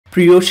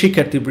প্রিয়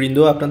শিক্ষার্থীবৃন্দ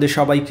আপনাদের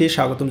সবাইকে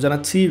স্বাগতম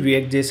জানাচ্ছি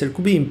রিঅ্যাক্ট জেএস এর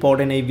খুবই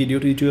ইম্পর্টেন্ট এই ভিডিও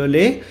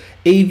টিউটোরিয়ালে।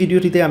 এই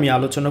ভিডিওটিতে আমি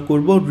আলোচনা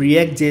করব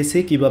রিঅ্যাক্ট জেএস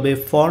এ কিভাবে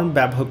ফর্ম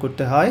ব্যবহার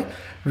করতে হয়।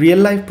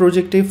 রিয়েল লাইফ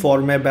প্রজেক্টে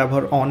ফর্মের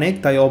ব্যবহার অনেক,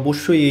 তাই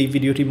অবশ্যই এই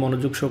ভিডিওটি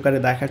মনোযোগ সহকারে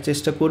দেখার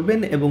চেষ্টা করবেন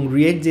এবং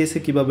রিঅ্যাক্ট জেএস এ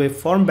কিভাবে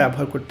ফর্ম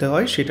ব্যবহার করতে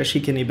হয় সেটা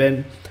শিখে নেবেন।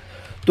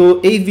 তো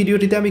এই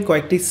ভিডিওটিতে আমি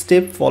কয়েকটি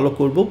স্টেপ ফলো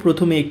করব।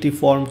 প্রথমে একটি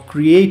ফর্ম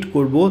ক্রিয়েট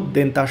করব,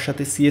 দেন তার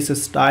সাথে সিএসএস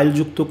স্টাইল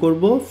যুক্ত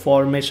করব,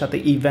 ফর্মের সাথে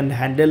ইভেন্ট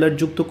হ্যান্ডেলার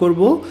যুক্ত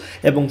করব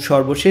এবং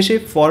সর্বশেষে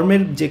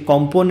ফর্মের যে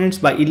কম্পোনেন্টস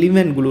বা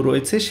এলিমেন্টগুলো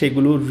রয়েছে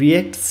সেগুলো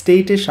রিঅ্যাক্ট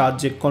স্টেটের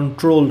সাহায্যে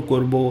কন্ট্রোল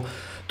করব।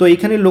 তো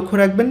এখানে লক্ষ্য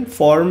রাখবেন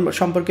ফর্ম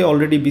সম্পর্কে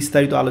অলরেডি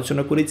বিস্তারিত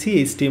আলোচনা করেছি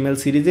HTML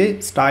সিরিজে,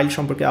 স্টাইল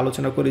সম্পর্কে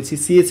আলোচনা করেছি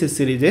CSS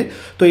সিরিজে।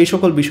 তো এই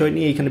সকল বিষয়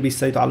নিয়ে এখানে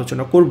বিস্তারিত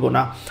আলোচনা করব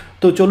না।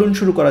 তো চলুন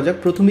শুরু করা যাক।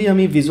 প্রথমেই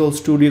আমি ভিজুয়াল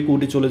স্টুডিও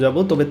কোডে চলে যাব,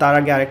 তবে তার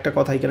আগে আরেকটা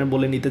কথা এখানে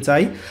বলে নিতে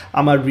চাই।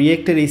 আমার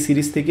রিঅ্যাক্টের এই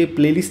সিরিজ থেকে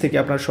প্লেলিস্ট থেকে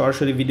আপনারা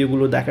সরাসরি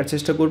ভিডিওগুলো দেখার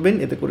চেষ্টা করবেন,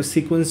 এতে করে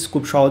সিকোয়েন্স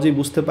খুব সহজেই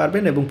বুঝতে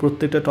পারবেন এবং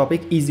প্রত্যেকটা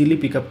টপিক ইজিলি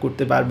পিক আপ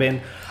করতে পারবেন।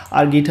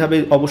 আর গিটহাবে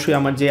অবশ্যই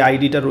আমার যে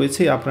আইডিটা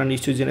রয়েছে আপনারা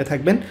নিশ্চয়ই জেনে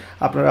থাকবেন,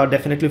 আপনারা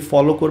ডেফিনেটলি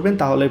ফলো করবেন,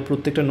 তাহলে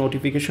প্রত্যেকটা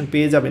নোটিফিকেশন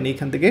পেয়ে যাবেন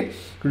এইখান থেকে।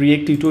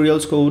 রিঅ্যাক্ট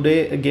টিউটোরিয়ালস কোডে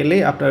গেলে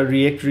আপনার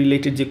রিঅ্যাক্ট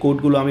রিলেটেড যে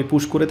কোডগুলো আমি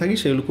পুশ করে থাকি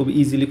সেগুলো খুব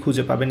ইজিলি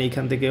খুঁজে পাবেন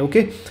এইখান থেকে।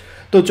 ওকে,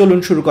 তো চলুন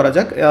শুরু করা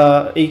যাক।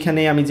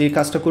 এইখানে আমি যে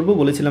কাজটা করব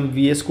বলেছিলাম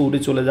VS কোডে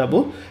চলে যাব।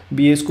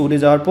 VS কোডে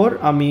যাওয়ার পর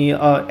আমি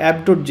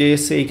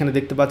app.js এইখানে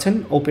দেখতে পাচ্ছেন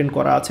ওপেন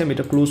করা আছে, আমি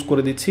এটা ক্লোজ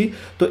করে দিচ্ছি।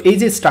 তো এই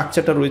যে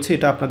স্ট্রাকচারটা রয়েছে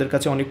এটা আপনাদের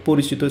কাছে অনেক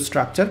পরিচিত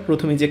স্ট্রাকচার।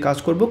 প্রথমে যে কাজ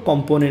করব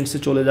কম্পোনেন্টসে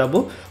চলে যাব।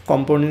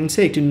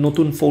 কম্পোনেন্টসে একটি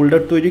নতুন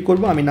ফোল্ডার তৈরি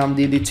করব, আমি নাম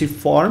দিয়ে দিচ্ছি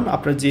ফর্ম,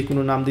 আপনারা যে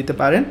কোনো নাম দিতে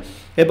পারেন।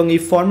 এবং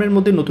এই ফর্মের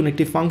মধ্যে নতুন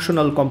একটি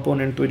ফাংশনাল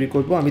কম্পোনেন্ট তৈরি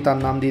করব, আমি তার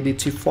নাম দিয়ে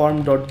দিচ্ছি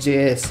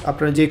form.js,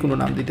 আপনারা যে কোনো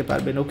নাম দিতে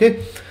পারবেন। ওকে,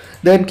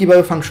 দেন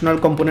কীভাবে ফাংশনাল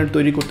কম্পোনেন্ট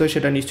তৈরি করতে হয়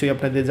সেটা নিশ্চয়ই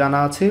আপনাদের জানা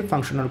আছে।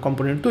 ফাংশনাল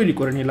কম্পোনেন্ট তৈরি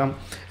করে নিলাম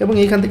এবং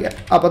এইখান থেকে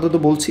আপাতত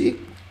বলছি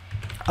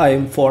I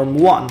am form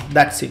 1,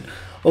 that's it.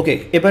 ওকে,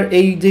 এবার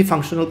এই যে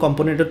ফাংশনাল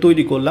কম্পোনেন্টটা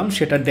তৈরি করলাম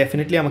সেটা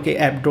ডেফিনেটলি আমাকে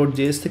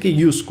app.js থেকে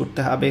ইউজ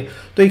করতে হবে।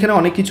 তো এখানে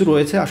অনেক কিছু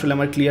রয়েছে, আসলে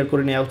আমার ক্লিয়ার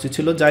করে নেওয়া উচিত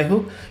ছিল। যাই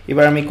হোক,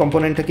 এবার আমি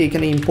কম্পোনেন্টটাকে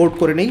এখানে ইম্পোর্ট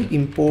করে নেই।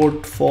 ইম্পোর্ট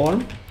ফর্ম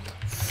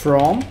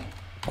ফ্রম,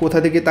 কোথা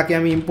থেকে তাকে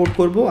আমি ইম্পোর্ট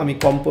করব? আমি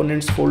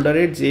কম্পোনেন্টস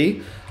ফোল্ডারের যেই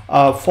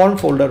ফর্ম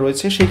ফোল্ডার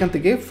রয়েছে সেখান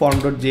থেকে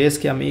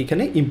form.js-কে আমি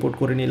এখানে ইম্পোর্ট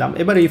করে নিলাম।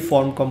 এবার এই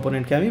ফর্ম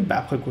কম্পোনেন্টকে আমি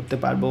ব্যবহার করতে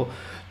পারবো।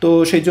 তো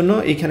সেই জন্য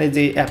এখানে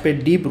যে অ্যাপের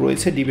ডিপ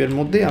রয়েছে, ডিপের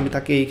মধ্যে আমি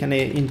তাকে এখানে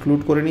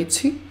ইনক্লুড করে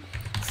নিচ্ছি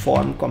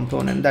form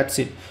component, that's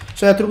it.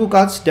 So এতটুকু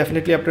কাজ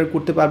ডেফিনেটলি আপনারা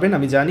করতে পারবেন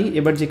আমি জানি।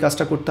 এবার যে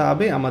কাজটা করতে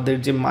হবে, আমাদের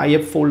যে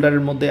মাইঅ্যাপ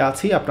ফোল্ডারের মধ্যে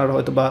আছি, আপনারা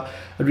হয়তো বা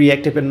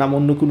রিঅ্যাক্ট অ্যাপের নাম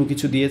অন্য কোনো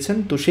কিছু দিয়েছেন,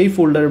 তো সেই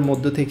ফোল্ডারের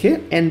মধ্যে থেকে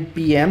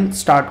npm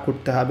স্টার্ট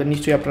করতে হবে।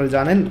 নিশ্চয়ই আপনারা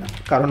জানেন,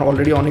 কারণ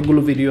অলরেডি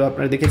অনেকগুলো ভিডিও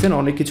আপনারা দেখেছেন,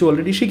 অনেক কিছু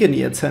অলরেডি শিখে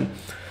নিয়েছেন।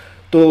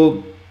 তো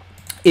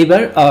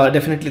এবার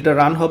ডেফিনেটলি এটা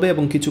রান হবে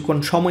এবং কিছুক্ষণ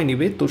সময়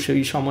নেবে, তো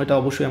সেই সময়টা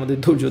অবশ্যই আমাদের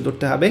ধৈর্য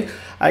ধরতে হবে।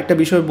 আরেকটা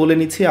বিষয় বলে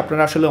নিচ্ছি,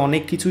 আপনারা আসলে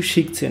অনেক কিছু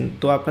শিখছেন,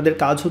 তো আপনাদের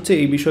কাজ হচ্ছে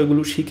এই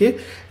বিষয়গুলো শিখে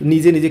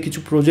নিজে নিজে কিছু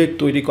প্রজেক্ট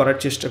তৈরি করার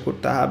চেষ্টা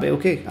করতে হবে।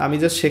 ওকে, আমি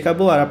জাস্ট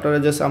শেখাবো আর আপনারা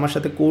জাস্ট আমার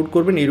সাথে কোড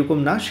করবেন এরকম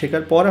না,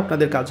 শেখার পর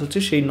আপনাদের কাজ হচ্ছে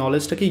সেই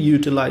নলেজটাকে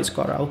ইউটিলাইজ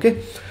করা। ওকে,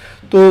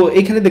 তো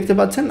এইখানে দেখতে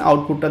পাচ্ছেন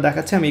আউটপুটটা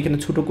দেখাচ্ছে, আমি এখানে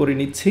ছোটো করে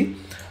নিচ্ছি।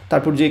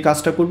 তারপর যে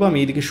কাজটা করবো আমি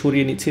এদিকে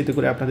সরিয়ে নিচ্ছি, এতে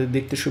করে আপনাদের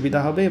দেখতে সুবিধা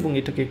হবে এবং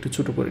এটাকে একটু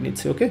ছোটো করে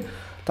নিচ্ছি। ওকে,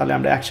 তাহলে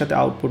আমরা একসাথে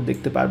আউটপুট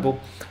দেখতে পারবো।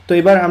 তো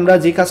এবার আমরা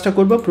যে কাজটা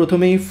করব,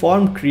 প্রথমেই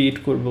ফর্ম ক্রিয়েট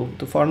করব।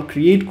 তো ফর্ম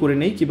ক্রিয়েট করে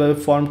নেই, কীভাবে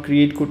ফর্ম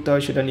ক্রিয়েট করতে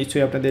হয় সেটা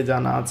নিশ্চয়ই আপনাদের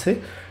জানা আছে।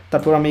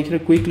 তারপর আমি এখানে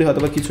কুইকলি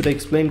হয়তো বা কিছুটা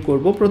এক্সপ্লেন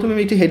করব। প্রথমে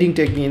আমি একটি হেডিং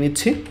ট্যাগ নিয়ে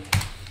নিচ্ছি,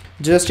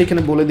 জাস্ট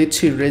এখানে বলে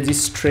দিচ্ছি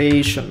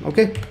রেজিস্ট্রেশন।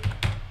 ওকে,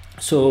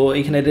 সো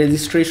এখানে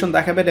রেজিস্ট্রেশন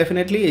দেখাবে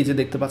ডেফিনেটলি, এই যে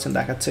দেখতে পাচ্ছেন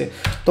দেখাচ্ছে।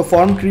 তো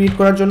ফর্ম ক্রিয়েট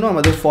করার জন্য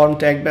আমাদের ফর্ম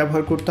ট্যাগ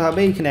ব্যবহার করতে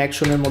হবে। এখানে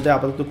অ্যাকশনের মধ্যে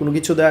আপাতত কোনো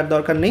কিছু দেওয়ার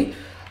দরকার নেই।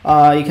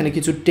 এখানে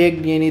কিছু ট্যাগ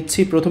নিয়ে নিচ্ছি,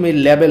 প্রথমে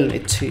লেবেল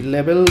নিচ্ছি,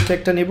 লেবেল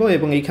ট্যাগটা নেব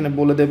এবং এইখানে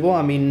বলে দেব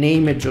আমি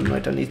নেইমের জন্য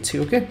এটা নিচ্ছি।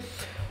 ওকে,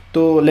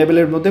 তো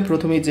লেবেলের মধ্যে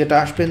প্রথমেই যেটা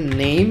আসবে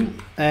নেইম,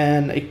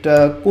 অ্যান্ড একটা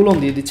কোলন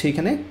দিয়ে দিচ্ছি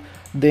এখানে।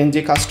 দেন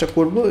যে কাজটা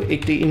করব,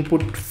 একটি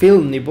ইনপুট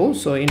ফিল্ড নিব।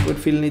 সো ইনপুট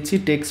ফিল্ড নিচ্ছি,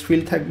 টেক্সট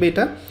ফিল্ড থাকবে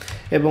এটা,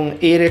 এবং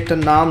এর একটা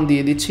নাম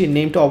দিয়ে দিচ্ছি।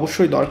 নেমটা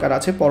অবশ্যই দরকার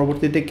আছে,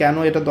 পরবর্তীতে কেন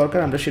এটা দরকার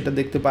আমরা সেটা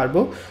দেখতে পারবো।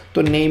 তো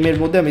নেইমের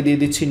মধ্যে আমি দিয়ে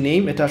দিচ্ছি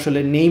নেইম, এটা আসলে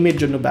নেইমের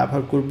জন্য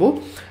ব্যবহার করব।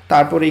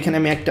 তারপর এখানে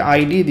আমি একটা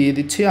আইডি দিয়ে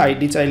দিচ্ছি,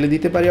 আইডি চাইলে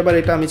দিতে পারি, আবার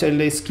এটা আমি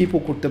চাইলে স্কিপও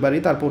করতে পারি।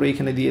 তারপরে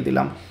এখানে দিয়ে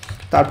দিলাম।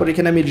 তারপর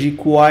এখানে আমি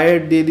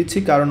রিকোয়ার্ড দিয়ে দিচ্ছি,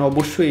 কারণ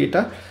অবশ্যই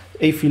এটা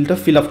এই ফিল্ডটা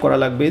ফিল আপ করা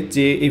লাগবে,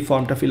 যে এই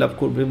ফর্মটা ফিল আপ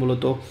করবে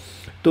মূলত।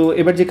 তো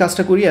এবার যে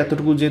কাজটা করি,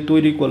 এতটুকু যে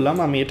তৈরি করলাম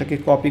আমি এটাকে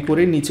কপি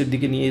করে নিচের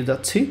দিকে নিয়ে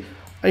যাচ্ছি,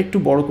 আর একটু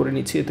বড় করে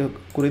নিচ্ছি, এতে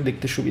করে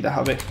দেখতে সুবিধা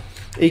হবে।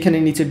 এইখানে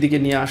নিচের দিকে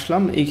নিয়ে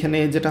আসলাম। এইখানে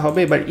যেটা হবে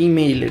এবার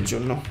ইমেইলের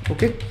জন্য।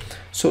 ওকে,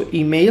 সো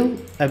ইমেইল,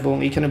 এবং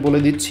এইখানে বলে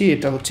দিচ্ছি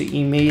এটা হচ্ছে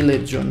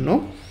ইমেইলের জন্য।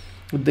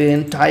 দেন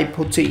টাইপ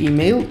হচ্ছে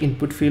ইমেইল,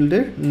 ইনপুট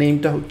ফিল্ডের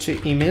নেমটা হচ্ছে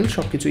ইমেইল,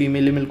 সব কিছু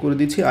ইমেল করে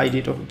দিচ্ছি,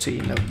 আইডিটা হচ্ছে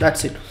ইমেল,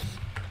 দ্যাটস ইট।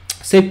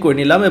 সেভ করে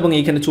নিলাম এবং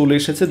এইখানে চলে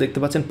এসেছে, দেখতে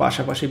পাচ্ছেন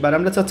পাশাপাশি। এবার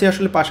আমরা চাচ্ছি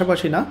আসলে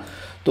পাশাপাশি না,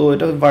 তো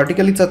এটা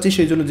ভার্টিক্যালি চাচ্ছি,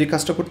 সেই জন্য যে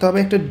কাজটা করতে হবে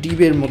একটা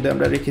ডিবের মধ্যে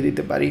আমরা রেখে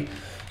দিতে পারি।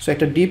 সো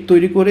একটা ডিপ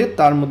তৈরি করে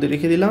তার মধ্যে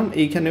রেখে দিলাম।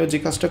 এইখানেও যে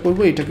কাজটা করব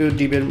এটাকেও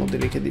ডিপের মধ্যে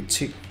রেখে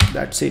দিচ্ছি,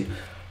 দ্যাটস ইট।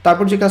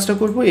 তারপর যে কাজটা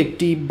করব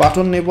একটি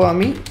বাটন নেব,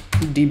 আমি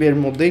ডিপের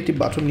মধ্যে একটি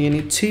বাটন নিয়ে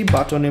নিচ্ছি,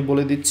 বাটনে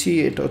বলে দিচ্ছি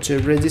এটা হচ্ছে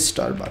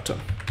রেজিস্টার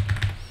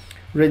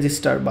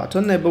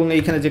বাটন। এবং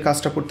এইখানে যে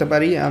কাজটা করতে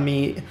পারি আমি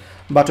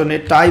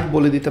বাটনের টাইপ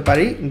বলে দিতে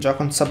পারি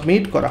যখন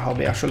সাবমিট করা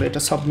হবে, আসলে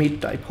এটা সাবমিট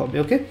টাইপ হবে।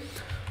 ওকে,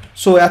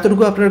 সো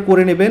এতটুকু আপনারা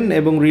করে নেবেন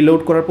এবং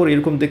রিলোড করার পর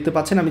এরকম দেখতে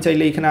পাচ্ছেন। আমি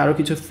চাইলে এখানে আরও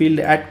কিছু ফিল্ড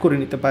অ্যাড করে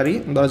নিতে পারি,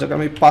 ধরা যাক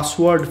আমি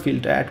পাসওয়ার্ড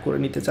ফিল্ডটা অ্যাড করে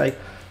নিতে চাই,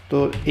 তো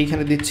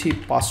এইখানে দিচ্ছি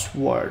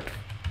পাসওয়ার্ড।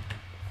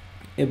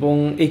 এবং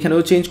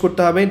এইখানেও চেঞ্জ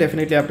করতে হবে,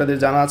 ডেফিনেটলি আপনাদের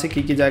জানা আছে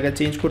কী কী জায়গায়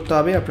চেঞ্জ করতে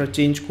হবে, আপনারা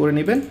চেঞ্জ করে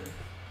নেবেন।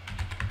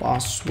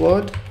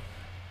 পাসওয়ার্ড,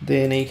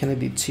 দেন এইখানে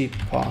দিচ্ছি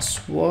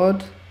পাসওয়ার্ড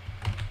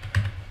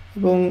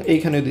এবং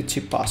এইখানেও দিচ্ছি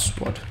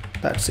পাসওয়ার্ড,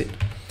 দ্যাটস ইট।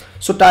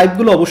 সো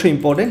টাইপগুলো অবশ্যই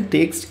ইম্পর্টেন্ট,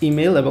 টেক্সট,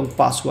 ইমেল এবং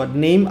পাসওয়ার্ড।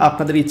 নেম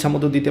আপনাদের ইচ্ছা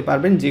মতো দিতে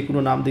পারবেন, যে কোনো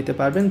নাম দিতে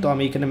পারবেন, তো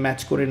আমি এখানে ম্যাচ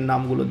করে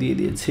নামগুলো দিয়ে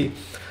দিয়েছি।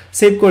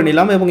 সেভ করে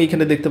নিলাম এবং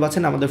এখানে দেখতে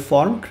পাচ্ছেন আমাদের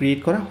ফর্ম ক্রিয়েট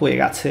করা হয়ে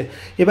গেছে।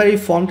 এবার এই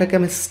ফর্মটাকে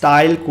আমি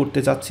স্টাইল করতে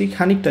চাচ্ছি,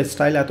 খানিকটা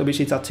স্টাইল, এত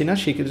বেশি চাচ্ছি না।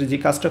 সেক্ষেত্রে যে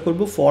কাজটা করব,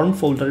 ফর্ম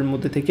ফোল্ডারের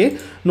মধ্যে থেকে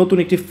নতুন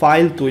একটি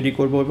ফাইল তৈরি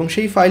করব এবং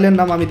সেই ফাইলের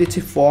নাম আমি দিচ্ছি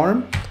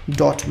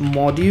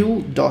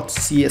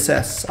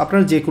form.module.css।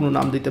 আপনারা যে কোনো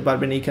নাম দিতে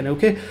পারবেন এইখানে,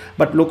 ওকে,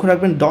 বাট লক্ষ্য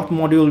রাখবেন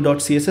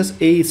 .module.css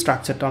এই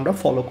স্ট্রাকচারটা আমরা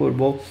ফলো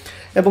করব।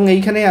 এবং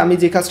এইখানে আমি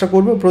যে কাজটা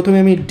করব, প্রথমে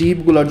আমি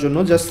ডিপগুলোর জন্য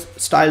জাস্ট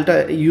স্টাইলটা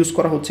ইউজ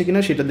করা হচ্ছে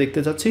কিনা সেটা দেখতে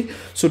চাচ্ছি।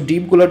 সো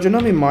ডিপগুলোর জন্য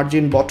আমি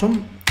মার্জিন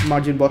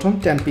বটম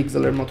 10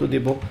 পিক্সেলের মতো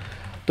দেব।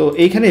 তো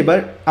এইখানে এবার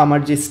আমার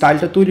যে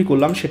স্টাইলটা তৈরি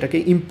করলাম সেটাকে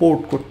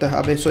ইম্পোর্ট করতে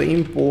হবে। So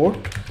import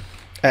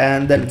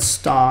and then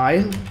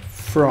style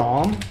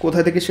from, কোথা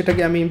থেকে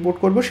সেটাকে আমি ইম্পোর্ট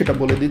করব সেটা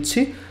বলে দিচ্ছি,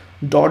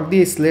 ডট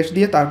দিয়ে স্ল্যাশ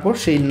দিয়ে তারপর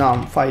সেই নাম,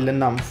 ফাইলের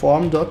নাম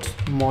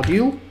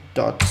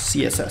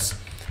form.module.css।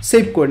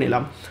 সেভ করে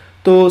নিলাম।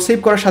 তো সেভ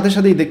করার সাথে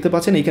সাথেই দেখতে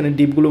পাচ্ছেন এখানে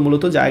ডিপগুলো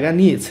মূলত জায়গা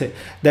নিয়েছে,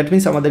 দ্যাট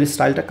মিনস আমাদের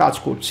স্টাইলটা কাজ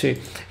করছে।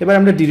 এবার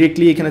আমরা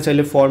ডিরেক্টলি এখানে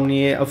চাইলে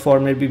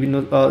ফর্মের বিভিন্ন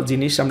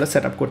জিনিস আমরা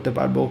সেট আপ করতে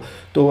পারবো।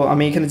 তো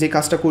আমি এখানে যে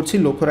কাজটা করছি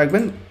লক্ষ্য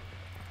রাখবেন,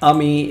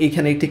 আমি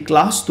এখানে একটি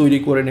ক্লাস তৈরি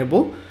করে নেব,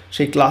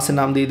 সেই ক্লাসের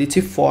নাম দিয়ে দিচ্ছি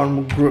ফর্ম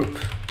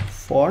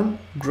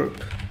গ্রুপ।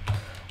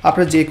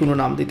 আপনারা যে কোনো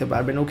নাম দিতে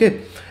পারবেন, ওকে।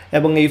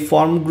 এবং এই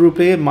ফর্ম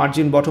গ্রুপে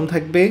মার্জিন বটম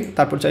থাকবে,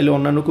 তারপর চাইলে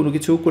অন্যান্য কোনো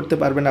কিছু করতে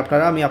পারবেন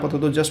আপনারা। আমি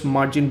আপাতত জাস্ট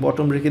মার্জিন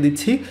বটম রেখে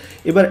দিচ্ছি।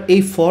 এবার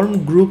এই ফর্ম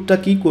গ্রুপটা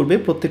কি করবে,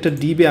 প্রত্যেকটা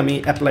ডিবে আমি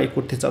অ্যাপ্লাই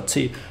করতে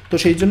চাচ্ছি, তো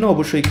সেই জন্য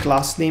অবশ্যই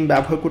ক্লাস নেম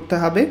ব্যবহার করতে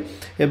হবে।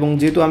 এবং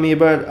যেহেতু আমি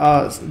এবার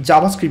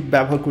জাভাস্ক্রিপ্ট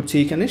ব্যবহার করছি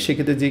এখানে,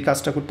 সেক্ষেত্রে যে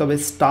কাজটা করতে হবে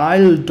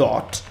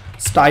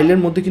স্টাইলের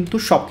মধ্যে কিন্তু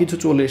সব কিছু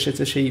চলে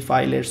এসেছে সেই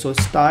ফাইলের। So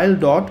style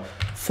dot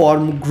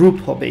form group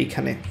হবে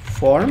এইখানে,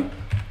 ফর্ম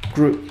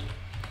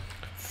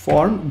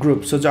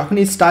গ্রুপ। সো যখন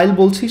এই স্টাইল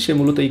বলছি সে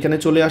মূলত এখানে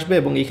চলে আসবে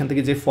এবং এইখান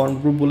থেকে যে ফর্ম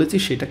গ্রুপ বলেছি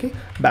সেটাকে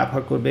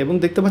ব্যবহার করবে। এবং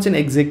দেখতে পাচ্ছেন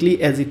এক্স্যাক্টলি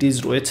অ্যাজ ইট ইজ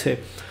রয়েছে।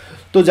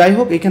 তো যাই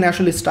হোক, এখানে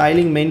আসলে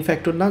স্টাইলিং মেইন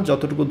ফ্যাক্টর না,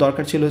 যতটুকু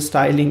দরকার ছিল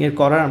স্টাইলিংয়ের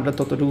করার আমরা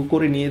ততটুকু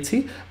করে নিয়েছি।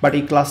 বাট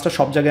এই ক্লাসটা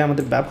সব জায়গায়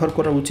আমাদের ব্যবহার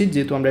করা উচিত,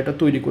 যেহেতু আমরা এটা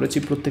তৈরি করেছি।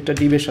 প্রত্যেকটা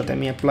ডিবের সাথে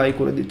আমি অ্যাপ্লাই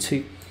করে দিচ্ছি।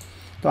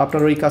 তো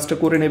আপনারা ওই কাজটা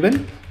করে নেবেন।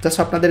 জাস্ট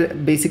আপনাদের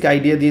বেসিক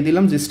আইডিয়া দিয়ে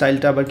দিলাম যে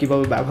স্টাইলটা আবার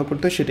কীভাবে ব্যবহার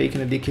করতে হয় সেটা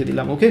এখানে দেখিয়ে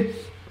দিলাম, ওকে।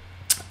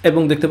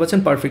 এবং দেখতে পাচ্ছেন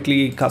পারফেক্টলি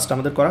কাজটা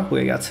আমাদের করা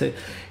হয়ে গেছে।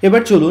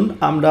 এবার চলুন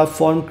আমরা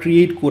ফর্ম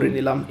ক্রিয়েট করে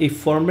নিলাম। এই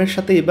ফর্মের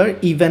সাথে এবার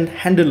ইভেন্ট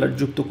হ্যান্ডেলার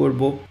যুক্ত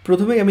করব।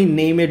 প্রথমে আমি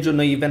নেমের জন্য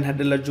ইভেন্ট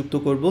হ্যান্ডেলার যুক্ত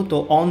করব। তো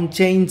অন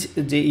চেঞ্জ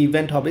যে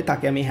ইভেন্ট হবে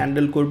তাকে আমি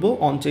হ্যান্ডেল করব।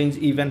 অন চেঞ্জ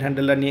ইভেন্ট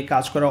হ্যান্ডেলার নিয়ে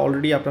কাজ করা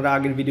অলরেডি আপনারা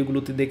আগের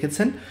ভিডিওগুলোতে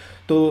দেখেছেন।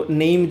 তো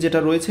নেম যেটা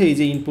রয়েছে, এই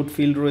যে ইনপুট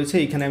ফিল্ড রয়েছে,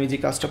 এখানে আমি যে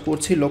কাজটা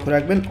করছি লক্ষ্য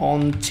রাখবেন,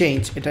 অন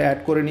চেঞ্জ এটা অ্যাড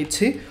করে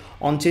নিচ্ছি।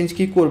 অন চেঞ্জ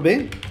কি করবে,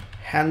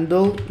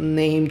 হ্যান্ডেল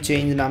নেম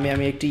চেঞ্জ নামে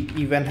আমি একটি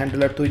ইভেন্ট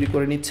হ্যান্ডেলার তৈরি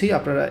করে নিচ্ছি।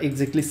 আপনারা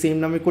এক্স্যাক্টলি সেম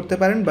নামে করতে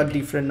পারেন বা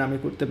ডিফারেন্ট নামে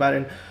করতে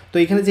পারেন। তো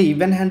এখানে যে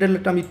ইভেন্ট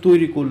হ্যান্ডেলারটা আমি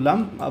তৈরি করলাম,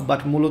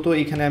 বাট মূলত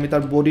এখানে আমি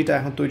তার বডিটা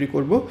এখন তৈরি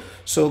করব।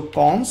 So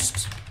const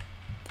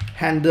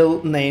handle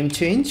name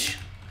change,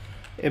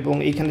 এবং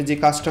এখানে যে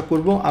কাজটা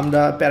করব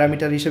আমরা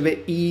প্যারামিটার হিসেবে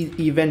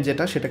ইভেন্ট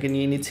যেটা সেটাকে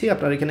নিয়ে নিচ্ছি।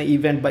 আপনারা এখানে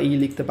ইভেন্ট বা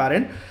লিখতে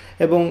পারেন।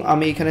 এবং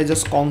আমি এখানে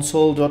জাস্ট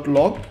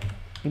console.log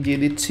দিয়ে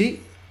দিচ্ছি।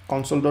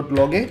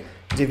 console.log-এ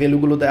যে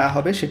ভ্যালুগুলো দেওয়া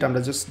হবে সেটা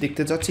আমরা জাস্ট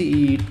দেখতে চাচ্ছি,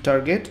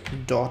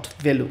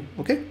 target.value,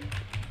 ওকে,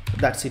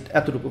 দ্যাটস ইট,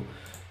 এতটুকু।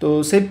 তো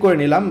সেভ করে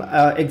নিলাম।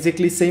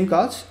 এক্স্যাক্টলি সেম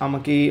কাজ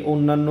আমাকে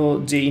অন্যান্য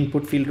যে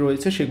ইনপুট ফিল্ড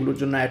রয়েছে সেগুলোর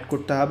জন্য অ্যাড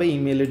করতে হবে।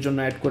 ইমেলের জন্য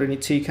অ্যাড করে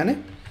নিচ্ছি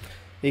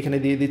এখানে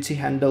দিয়ে দিচ্ছি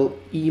হ্যান্ডেল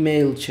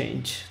ইমেল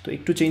চেঞ্জ। তো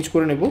একটু চেঞ্জ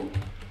করে নেব,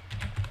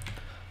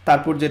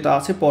 তারপর যেটা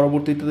আছে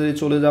পরবর্তীতে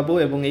চলে যাব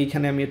এবং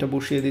এইখানে আমি এটা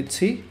বসিয়ে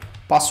দিচ্ছি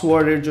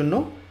পাসওয়ার্ডের জন্য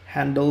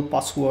হ্যান্ডেল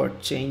পাসওয়ার্ড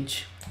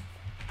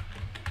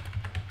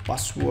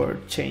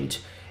চেঞ্জ।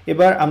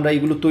 এবার আমরা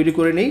এগুলো তৈরি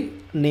করে নেই।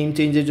 নেম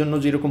চেঞ্জের জন্য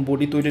যেরকম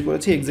বডি তৈরি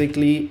করেছি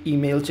exactly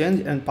email change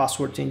and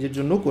password চেঞ্জের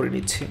জন্য করে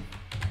নিচ্ছি,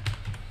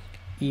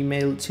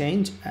 email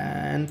change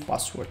and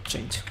password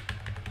change,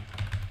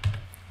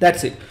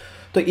 that's it.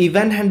 তো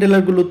ইভেন্ট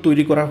হ্যান্ডেলারগুলো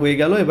তৈরি করা হয়ে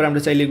গেল। এবার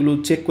আমরা চাইলে এগুলো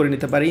চেক করে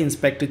নিতে পারি।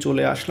 ইন্সপেক্টে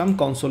চলে আসলাম,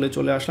 কনসোলে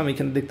চলে আসলাম,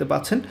 এখানে দেখতে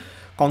পাচ্ছেন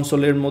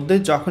কনসোলের মধ্যে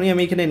যখনই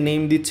আমি এখানে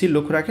নেম দিচ্ছি,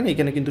 লক্ষ্য রাখেন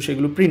এখানে কিন্তু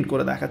সেগুলো প্রিন্ট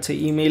করে দেখাচ্ছে।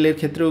 ইমেইলের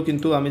ক্ষেত্রেও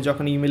কিন্তু আমি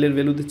যখন ইমেইলের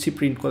ভ্যালু দিচ্ছি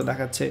প্রিন্ট করে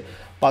দেখাচ্ছে,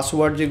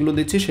 পাসওয়ার্ড যেগুলো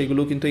দিচ্ছি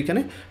সেগুলো কিন্তু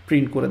এখানে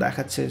প্রিন্ট করে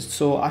দেখাচ্ছে।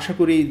 সো আশা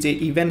করি যে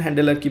ইভেন্ট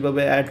হ্যান্ডেলার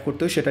কীভাবে অ্যাড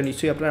করতে হয় সেটা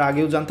নিশ্চয়ই আপনারা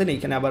আগেও জানতেন,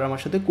 এখানে আবার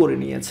আমার সাথে করে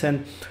নিয়েছেন।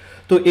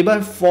 তো এবার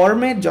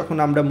ফর্মেট যখন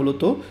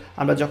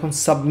আমরা যখন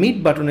সাবমিট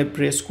বাটনে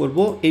প্রেস করব,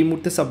 এই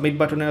মুহূর্তে সাবমিট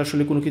বাটনে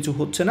আসলে কোনো কিছু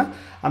হচ্ছে না,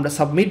 আমরা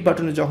সাবমিট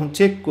বাটনে যখন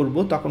চেক করব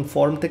তখন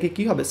ফর্ম থেকে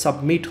কি হবে,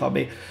 সাবমিট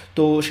হবে।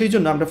 তো সেই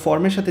জন্য আমরা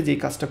ফর্মের সাথে যেই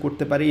কাজটা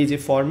করতে পারি, এই যে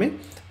ফর্মে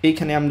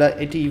এইখানে আমরা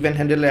এটি ইভেন্ট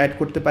হ্যান্ডেলার অ্যাড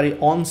করতে পারি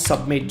অন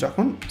সাবমিট।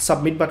 যখন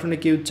সাবমিট বাটনে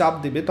কেউ চাপ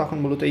দেবে তখন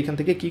মূলত এইখান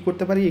থেকে কি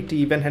করতে পারি, একটি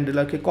ইভেন্ট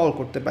হ্যান্ডেলারকে কল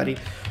করতে পারি।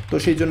 তো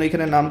সেই জন্য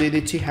এখানে নাম দিয়ে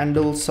দিচ্ছি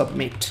হ্যান্ডেল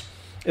সাবমিট।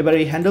 এবার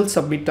এই হ্যান্ডেল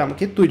সাবমিটটা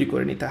আমাকে তৈরি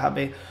করে নিতে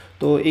হবে।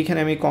 তো এইখানে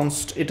আমি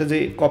এটা যে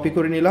কপি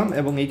করে নিলাম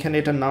এবং এইখানে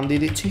এটার নাম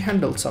দিয়ে দিচ্ছি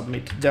হ্যান্ডেল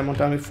সাবমিট,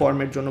 যেমনটা আমি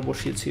ফর্মের জন্য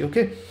বসিয়েছি।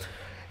 ওকে,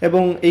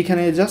 এবং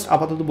এইখানে জাস্ট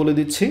আপাতত বলে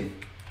দিচ্ছি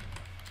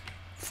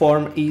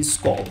form is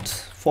called,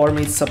 form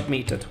is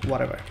submitted,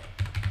 whatever.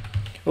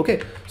 Okay,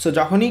 so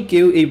যখনই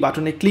কেউ এই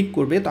বাটনে ক্লিক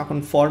করবে তখন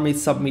ফর্ম ইজ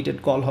সাবমিটেড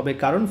কল হবে,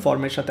 কারণ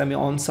ফর্মের সাথে আমি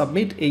অন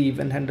সাবমিট এই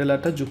ইভেন্ট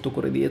হ্যান্ডেলারটা যুক্ত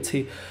করে দিয়েছি।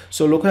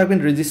 সো লক্ষ্য রাখবেন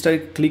রেজিস্টারে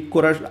ক্লিক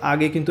করার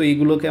আগে কিন্তু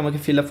এইগুলোকে আমাকে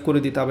ফিল আপ করে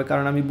দিতে হবে,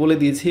 কারণ আমি বলে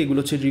দিয়েছি এগুলো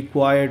হচ্ছে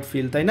রিকোয়ার্ড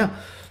ফিল, তাই না?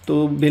 তো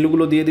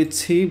ভ্যালুগুলো দিয়ে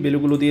দিচ্ছি,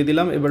 ভ্যালুগুলো দিয়ে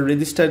দিলাম, এবার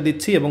রেজিস্টার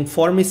দিচ্ছি এবং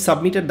ফর্ম ইজ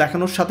সাবমিটেড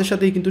দেখানোর সাথে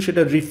সাথেই কিন্তু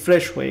সেটা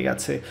রিফ্রেশ হয়ে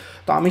গেছে।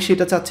 তো আমি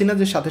সেটা চাচ্ছি না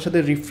যে সাথে সাথে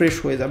রিফ্রেশ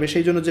হয়ে যাবে,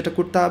 সেই জন্য যেটা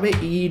করতে হবে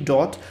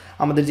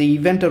আমাদের যে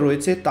ইভেন্টটা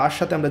রয়েছে তার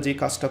সাথে আমরা যে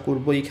কাজটা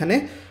করব, এখানে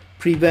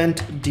প্রিভেন্ট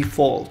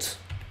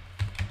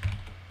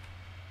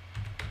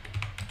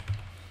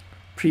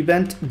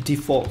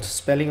ডিফল্ট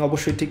স্পেলিং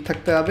অবশ্যই ঠিক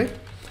থাকতে হবে।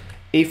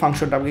 এই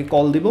ফাংশনটা আমাকে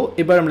কল দিব।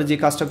 এবার আমরা যে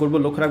কাজটা করব,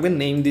 লক্ষ্য রাখবেন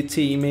নেম দিচ্ছি,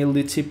 ইমেল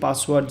দিচ্ছি,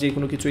 পাসওয়ার্ড যে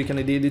কোনো কিছু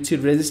এখানে দিয়ে দিচ্ছি,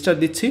 রেজিস্টার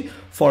দিচ্ছি,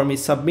 ফর্ম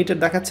ইজ সাবমিটেড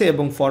দেখাচ্ছে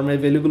এবং ফর্মের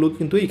ভ্যালুগুলো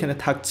কিন্তু এখানে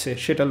থাকছে,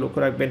 সেটা লক্ষ্য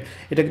রাখবেন।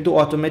 এটা কিন্তু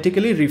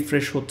অটোমেটিক্যালি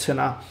রিফ্রেশ হচ্ছে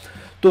না।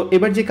 তো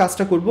এবার যে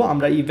কাজটা করব,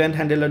 আমরা ইভেন্ট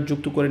হ্যান্ডেলার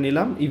যুক্ত করে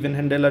নিলাম। ইভেন্ট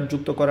হ্যান্ডেলার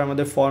যুক্ত করা,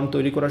 আমাদের ফর্ম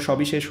তৈরি করা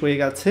সবই শেষ হয়ে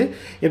গেছে।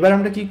 এবার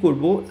আমরা কি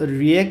করব,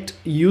 রিঅ্যাক্ট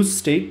ইউজ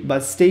স্টেট বা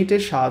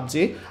স্টেটের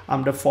সাহায্যে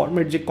আমরা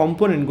ফর্মের যে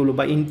কম্পোনেন্টগুলো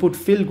বা ইনপুট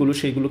ফিল্ডগুলো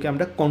সেইগুলোকে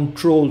আমরা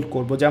কন্ট্রোল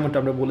করব, যেমনটা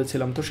আমরা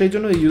বলেছিলাম। তো সেই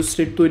জন্য ইউজ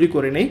স্টেট তৈরি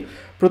করে নেই।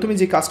 প্রথমে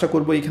যে কাজটা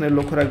করব, এখানে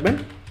লক্ষ্য রাখবেন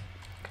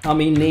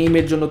আমি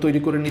নেমের জন্য তৈরি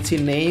করে নিচ্ছি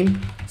নেম,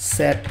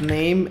 সেট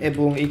নেম,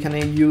 এবং এখানে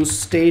ইউজ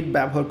স্টেট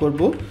ব্যবহার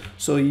করব।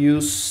 সো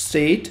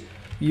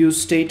ইউজ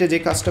স্টেটে যে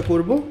কাজটা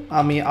করব,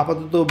 আমি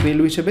আপাতত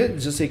ভ্যালু হিসেবে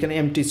জাস্ট এখানে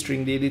এমটি স্ট্রিং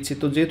দিয়ে দিচ্ছি।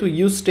 তো যেহেতু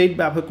ইউজ স্টেট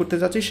ব্যবহার করতে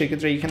যাচ্ছি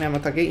সেক্ষেত্রে এখানে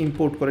আমার তাকে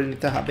ইম্পোর্ট করে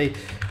নিতে হবে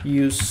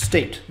ইউজ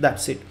স্টেট,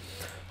 দ্যাটস ইট।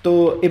 তো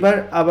এবার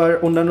আবার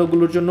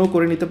অন্যান্যগুলোর জন্যও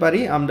করে নিতে পারি,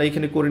 আমরা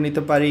এখানে করে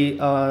নিতে পারি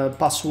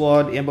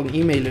পাসওয়ার্ড এবং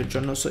ইমেইলের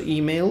জন্য। So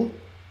email,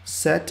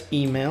 set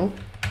email,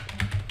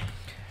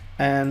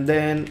 and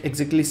then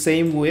exactly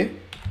same way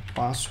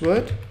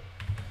password,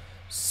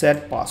 set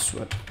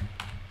password.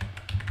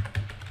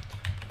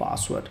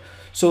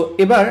 So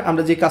এবার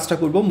আমরা যে কাজটা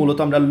করব, মূলত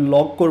আমরা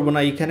লগ করব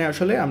না এখানে,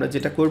 আসলে আমরা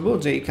যেটা করব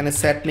যে এখানে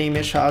সেট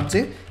নেমের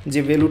সাহায্যে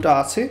যে ভ্যালুটা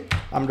আছে,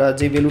 আমরা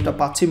যে ভ্যালুটা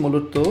পাচ্ছি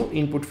মূলত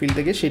ইনপুট ফিল্ড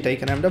থেকে, সেটা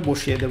এখানে আমরা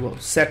বসিয়ে দেব,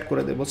 সেট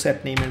করে দেব সেট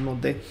নেমের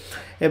মধ্যে।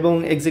 এবং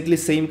এক্স্যাক্টলি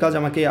সেম কাজ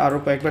আমাকে আরও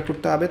কয়েকবার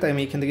করতে হবে, তাই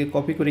আমি এখান থেকে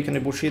কপি করে এখানে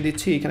বসিয়ে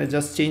দিচ্ছি। এখানে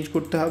জাস্ট চেঞ্জ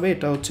করতে হবে,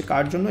 এটা হচ্ছে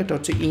কার জন্য, এটা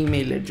হচ্ছে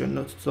ইমেইলের জন্য।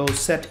 সো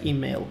সেট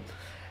ইমেল,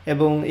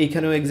 এবং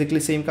এইখানেও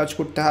এক্স্যাক্টলি সেম কাজ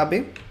করতে হবে,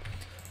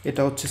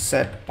 এটা হচ্ছে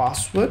সেট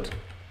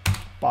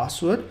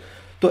পাসওয়ার্ড।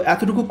 তো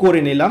এতটুকু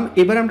করে নিলাম।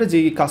 এবার আমরা যে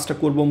কাজটা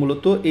করব,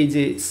 মূলত এই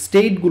যে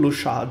স্টেটগুলোর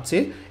সাহায্যে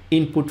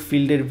ইনপুট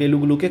ফিল্ডের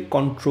ভ্যালুগুলোকে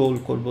কন্ট্রোল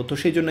করব। তো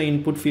সেই জন্য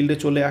ইনপুট ফিল্ডে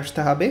চলে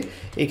আসতে হবে।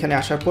 এখানে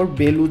আসার পর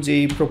ভ্যালু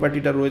যেই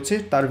প্রপার্টিটা রয়েছে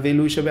তার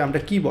ভ্যালু হিসেবে আমরা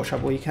কি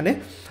বসাবো, এখানে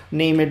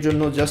নেমের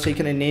জন্য জাস্ট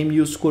এখানে নেম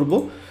ইউজ করব।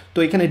 তো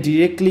এখানে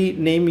ডিরেক্টলি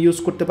নেম ইউজ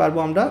করতে পারবো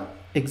আমরা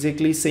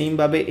এক্স্যাক্টলি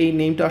সেমভাবে। এই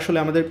নেমটা আসলে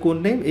আমাদের কোন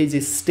নেম, এই যে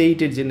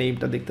স্টেটের যে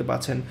নেমটা দেখতে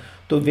পাচ্ছেন।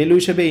 তো ভ্যালু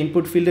হিসেবে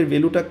ইনপুট ফিল্ডের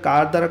ভ্যালুটা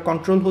কার দ্বারা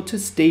কন্ট্রোল হচ্ছে,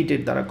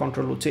 স্টেটের দ্বারা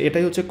কন্ট্রোল হচ্ছে,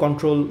 এটাই হচ্ছে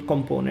কন্ট্রোল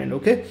কম্পোনেন্ট।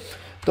 ওকে,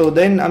 তো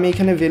দেন আমি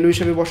এখানে ভ্যালু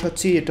হিসেবে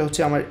বসাচ্ছি, এটা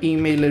হচ্ছে আমার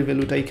ইমেইলের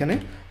ভ্যালুটা এখানে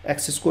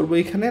অ্যাক্সেস করব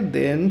এখানে।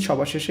 দেন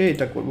সবার শেষে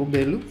এটা করব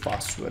ভ্যালু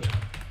পাসওয়ার্ড,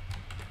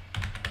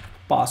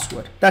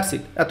 দ্যাটস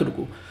ইট,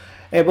 এতটুকু।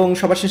 এবং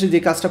সবার শেষে যে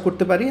কাজটা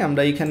করতে পারি,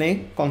 আমরা এখানে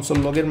কনসোল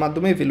লগের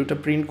মাধ্যমে ভ্যালুটা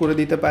প্রিন্ট করে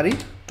দিতে পারি।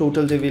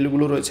 টোটাল যে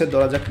ভ্যালুগুলো রয়েছে,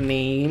 ধরা যাক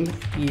name,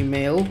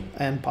 email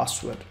and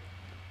password,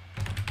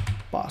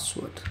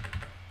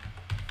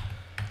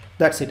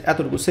 that's it,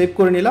 এতটুকু সেভ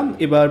করে নিলাম।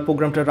 এবার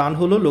প্রোগ্রামটা রান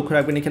হলো। লক্ষ্য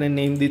রাখবেন এখানে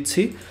নেম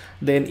দিচ্ছি,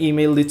 দেন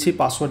ইমেল দিচ্ছি,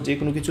 পাসওয়ার্ড যে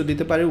কোনো কিছু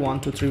দিতে পারি, 1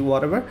 2 3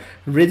 হোয়াটএভার।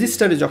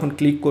 রেজিস্টারে যখন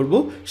ক্লিক করব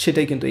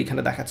সেটাই কিন্তু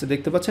এখানে দেখাচ্ছে,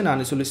 দেখতে পাচ্ছেন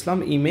আনিসুল ইসলাম,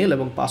 ইমেল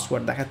এবং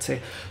পাসওয়ার্ড দেখাচ্ছে।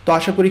 তো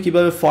আশা করি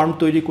কীভাবে ফর্ম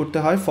তৈরি করতে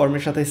হয়,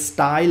 ফর্মের সাথে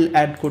স্টাইল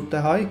অ্যাড করতে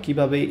হয়,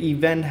 কিভাবে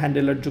ইভেন্ট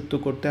হ্যান্ডেলার যুক্ত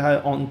করতে হয়,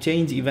 অন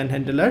চেঞ্জ ইভেন্ট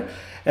হ্যান্ডেলার,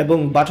 এবং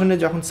বাটনে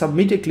যখন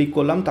সাবমিটে ক্লিক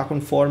করলাম তখন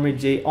ফর্মের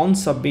যে on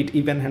submit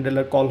event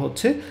handler call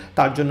হচ্ছে,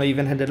 তার জন্য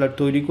ইভেন্ট হ্যান্ডেলার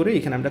তৈরি করে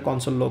এখানে আমরা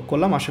কনসোল লগ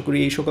করলাম। আশা করি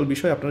এই সকল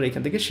বিষয় আপনারা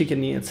এখান থেকে শিখে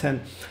নিয়েছেন।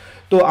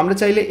 তো আমরা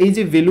চাইলে এই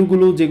যে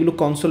ভ্যালুগুলো যেগুলো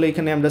কনসোলে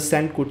এখানে আমরা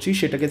সেন্ড করছি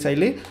সেটাকে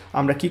চাইলে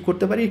আমরা কি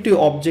করতে পারি, একটি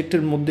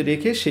অবজেক্টের মধ্যে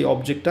রেখে সেই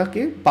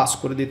অবজেক্টটাকে পাস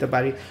করে দিতে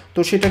পারি। তো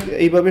সেটা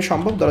এইভাবে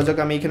সম্ভব। ধরা যাক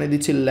আমি এখানে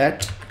দিচ্ছি লেট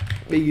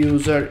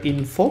ইউজার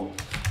ইনফো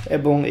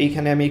এবং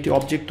এইখানে আমি একটি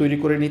অবজেক্ট তৈরি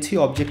করে নিচ্ছি।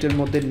 অবজেক্টের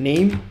মধ্যে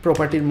নেম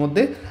প্রপার্টির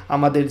মধ্যে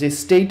আমাদের যে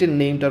স্টেটের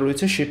নেমটা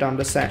রয়েছে সেটা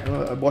আমরা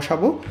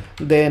বসাবো।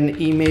 দেন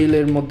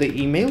ইমেইলের মধ্যে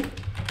ইমেল,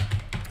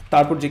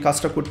 তারপর যে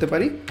কাজটা করতে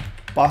পারি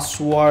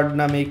পাসওয়ার্ড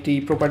নামে একটি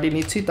প্রপার্টি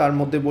নিচ্ছি, তার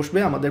মধ্যে বসবে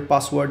আমাদের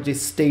পাসওয়ার্ড যে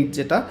স্টেট,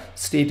 যেটা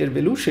স্টেটের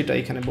ভ্যালু সেটা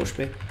এখানে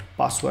বসবে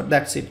পাসওয়ার্ড,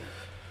 দ্যাটস ইট।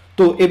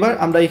 তো এবার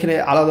আমরা এখানে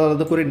আলাদা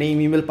আলাদা করে নেম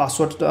ইমেল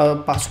পাসওয়ার্ড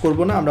পাস করব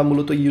না, আমরা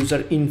মূলত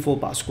ইউজার ইনফো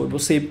পাস করব।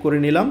 সেভ করে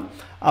নিলাম।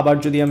 আবার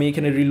যদি আমি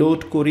এখানে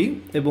রিলোড করি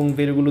এবং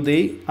ভ্যালুগুলো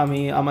দেই, আমি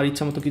আমার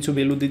ইচ্ছা মতো কিছু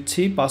ভ্যালু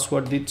দিচ্ছি,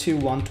 পাসওয়ার্ড দিচ্ছি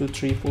 1 2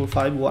 3 4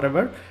 5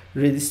 হোয়াটএভার,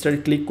 রেজিস্টারে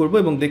ক্লিক করব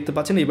এবং দেখতে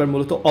পাচ্ছেন এবার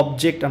মূলত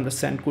অবজেক্ট আমরা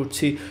সেন্ড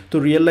করছি। তো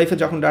রিয়েল লাইফে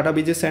যখন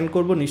ডাটাবেজে সেন্ড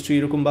করব নিশ্চয়ই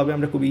এরকমভাবে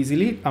আমরা খুব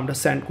ইজিলি আমরা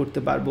সেন্ড করতে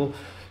পারবো।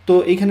 তো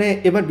এখানে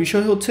এবার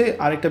বিষয় হচ্ছে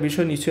আরেকটা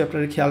বিষয় নিশ্চয়ই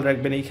আপনারা খেয়াল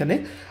রাখবেন, এইখানে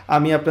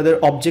আমি আপনাদের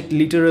অবজেক্ট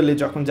লিটারালে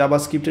যখন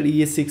জাভাস্ক্রিপ্টের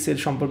ES6 এর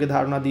সম্পর্কে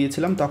ধারণা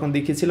দিয়েছিলাম তখন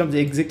দেখিয়েছিলাম যে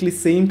এক্স্যাক্টলি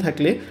সেম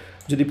থাকলে,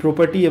 যদি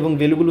প্রপার্টি এবং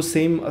ভ্যালুগুলো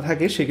সেম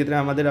থাকে সেক্ষেত্রে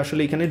আমাদের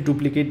আসলে এখানে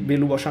ডুপ্লিকেট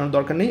ভ্যালু বসানোর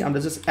দরকার নেই, আমরা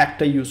জাস্ট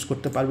একটা ইউজ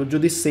করতে পারবো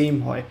যদি সেম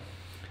হয়।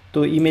 তো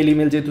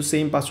ইমেল যেহেতু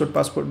সেম,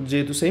 পাসওয়ার্ড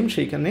যেহেতু সেম,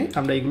 সেইখানে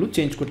আমরা এগুলো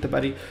চেঞ্জ করতে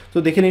পারি। তো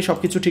দেখে নিই সব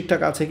কিছু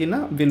ঠিকঠাক আছে কি না।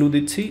 ভ্যালু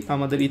দিচ্ছি,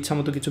 আমাদের ইচ্ছা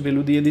মতো কিছু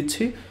ভ্যালু দিয়ে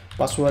দিচ্ছি,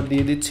 পাসওয়ার্ড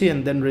দিয়ে দিচ্ছি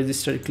অ্যান্ড দেন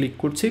রেজিস্টার ক্লিক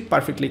করছি,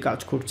 পারফেক্টলি কাজ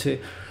করছে।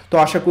 তো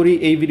আশা করি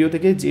এই ভিডিও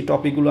থেকে যে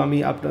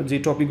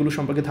টপিকগুলো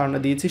সম্পর্কে ধারণা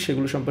দিয়েছি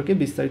সেগুলো সম্পর্কে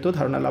বিস্তারিত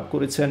ধারণা লাভ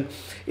করেছেন।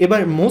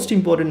 এবার মোস্ট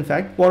ইম্পর্টেন্ট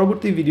ফ্যাক্ট,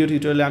 পরবর্তী ভিডিও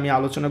টিউটোরিয়ালে আমি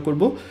আলোচনা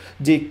করব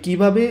যে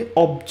কিভাবে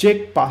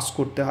অবজেক্ট পাস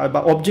করতে হয় বা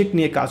অবজেক্ট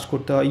নিয়ে কাজ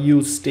করতে হয়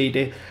ইউজ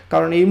স্টেটে।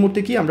 কারণ এই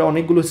মুহূর্তে কি আমরা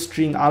অনেকগুলো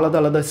স্ট্রিং, আলাদা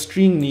আলাদা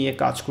স্ট্রিং নিয়ে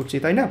কাজ করছি,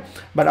 তাই না?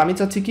 বাট আমি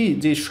চাচ্ছি কি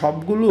যে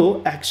সবগুলো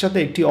একসাথে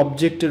একটি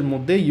অবজেক্টের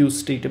মধ্যে ইউজ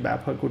স্টেটে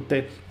ব্যবহার করতে।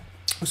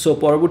 সো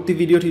পরবর্তী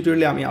ভিডিও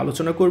টিউটোরিয়ালে আমি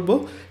আলোচনা করব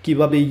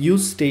কিভাবে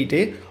ইউজ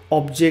স্টেটে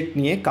অবজেক্ট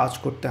নিয়ে কাজ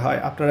করতে হয়।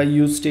 আপনারা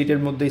ইউজ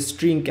স্টেটের মধ্যে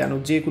স্ট্রিং কেন,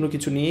 যে কোনো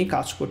কিছু নিয়েই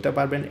কাজ করতে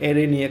পারবেন,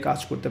 অ্যারে নিয়ে কাজ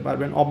করতে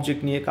পারবেন,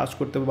 অবজেক্ট নিয়ে কাজ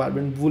করতে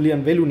পারবেন,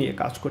 বুলিয়ান ভ্যালু নিয়ে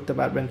কাজ করতে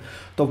পারবেন।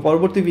 তো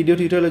পরবর্তী ভিডিও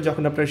টিউটোরিয়ালে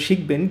যখন আপনারা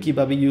শিখবেন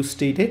কিভাবে ইউজ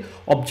স্টেটে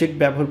অবজেক্ট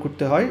ব্যবহার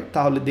করতে হয়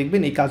তাহলে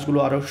দেখবেন এই কাজগুলো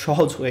আরও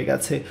সহজ হয়ে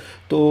গেছে।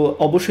 তো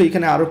অবশ্যই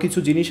এখানে আরও কিছু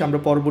জিনিস আমরা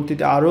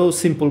পরবর্তীতে আরও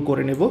সিম্পল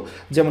করে নেব।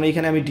 যেমন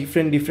এখানে আমি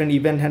ডিফারেন্ট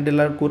ইভেন্ট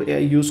হ্যান্ডেলার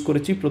ইউজ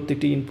করেছি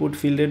প্রত্যেকটি ইনপুট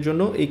ফিল্ডের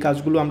জন্য। এই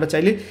কাজগুলো আমরা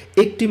চাইলে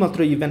একটি মাত্র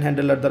ইভেন্ট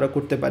হ্যান্ডেলার দ্বারা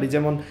করতে পারি,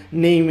 যেমন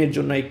নেইমের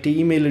জন্য একটি,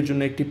 ইমেইলের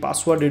জন্য একটি,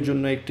 পাসওয়ার্ডের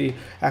জন্য একটি।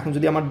 এখন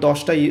যদি আমার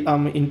 10টা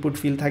ইনপুট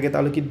ফিল্ড থাকে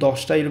তাহলে কি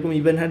 10টা এরকম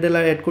ইভেন্ট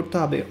হ্যান্ডেলার অ্যাড করতে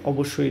হবে?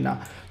 অবশ্যই না।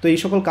 তো এই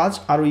সকল কাজ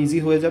আরও ইজি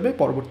হয়ে যাবে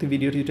পরবর্তী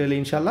ভিডিও টিউটোরিয়ালে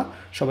ইনশাল্লাহ।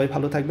 সবাই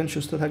ভালো থাকবেন,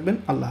 সুস্থ থাকবেন,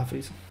 আল্লাহ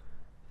হাফিজ।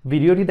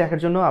 ভিডিওটি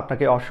দেখার জন্য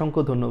আপনাকে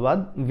অসংখ্য ধন্যবাদ।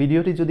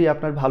 ভিডিওটি যদি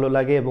আপনার ভালো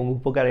লাগে এবং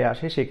উপকারে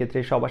আসে সেক্ষেত্রে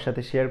সবার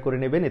সাথে শেয়ার করে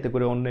নেবেন, এতে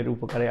করে অন্যের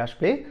উপকারে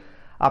আসবে।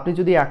 আপনি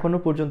যদি এখনও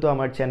পর্যন্ত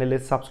আমার চ্যানেলে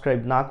সাবস্ক্রাইব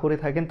না করে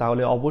থাকেন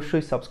তাহলে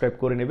অবশ্যই সাবস্ক্রাইব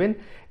করে নেবেন,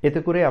 এতে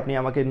করে আপনি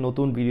আমাকে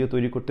নতুন ভিডিও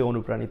তৈরি করতে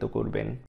অনুপ্রাণিত করবেন।